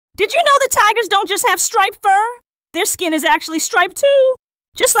Did you know that tigers don't just have striped fur? Their skin is actually striped too.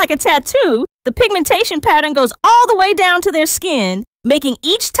 Just like a tattoo, the pigmentation pattern goes all the way down to their skin, making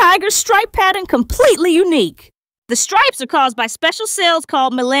each tiger's stripe pattern completely unique. The stripes are caused by special cells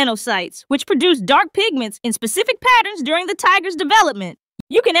called melanocytes, which produce dark pigments in specific patterns during the tiger's development.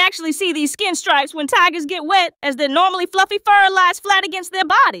 You can actually see these skin stripes when tigers get wet, as their normally fluffy fur lies flat against their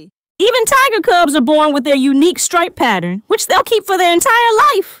body. Even tiger cubs are born with their unique stripe pattern, which they'll keep for their entire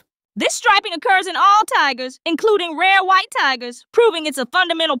life. This striping occurs in all tigers, including rare white tigers, proving it's a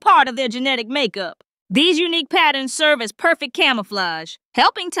fundamental part of their genetic makeup. These unique patterns serve as perfect camouflage,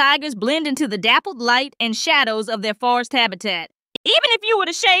 helping tigers blend into the dappled light and shadows of their forest habitat. Even if you were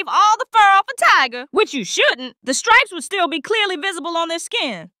to shave all the fur off a tiger, which you shouldn't, the stripes would still be clearly visible on their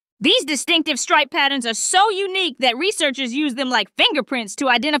skin. These distinctive stripe patterns are so unique that researchers use them like fingerprints to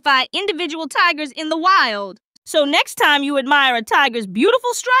identify individual tigers in the wild. So next time you admire a tiger's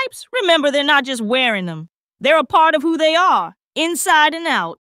beautiful stripes, remember they're not just wearing them. They're a part of who they are, inside and out.